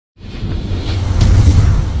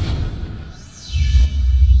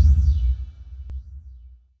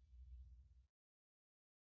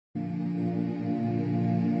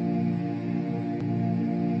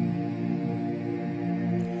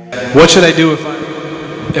what should I do if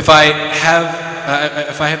I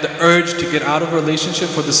have the urge to get out of a relationship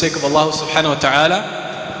for the sake of Allah subhanahu wa ta'ala,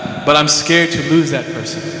 but I'm scared to lose that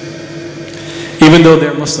person, even though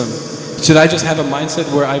they're Muslim? Should I just have a mindset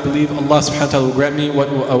where I believe Allah subhanahu wa ta'ala will grant me what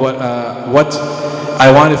I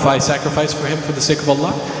want if I sacrifice for Him for the sake of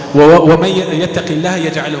Allah? وَمَن يَتَّقِ اللَّهَ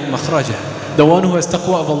يَجْعَلْ لَهُ مَخْرَجًا. The one who has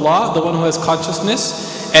taqwa of Allah, the one who has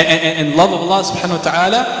consciousness and love of Allah subhanahu wa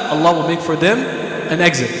ta'ala, Allah will make for them an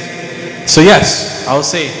exit. So yes, I will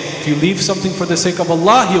say, if you leave something for the sake of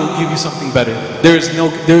Allah, He will give you something better. There's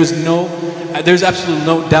absolutely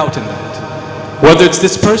no doubt in that. Whether it's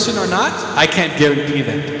this person or not, I can't guarantee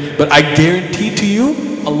that. But I guarantee to you,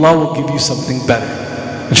 Allah will give you something better.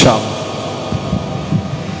 Inshallah.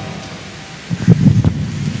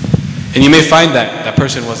 And you may find that that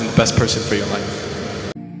person wasn't the best person for your life.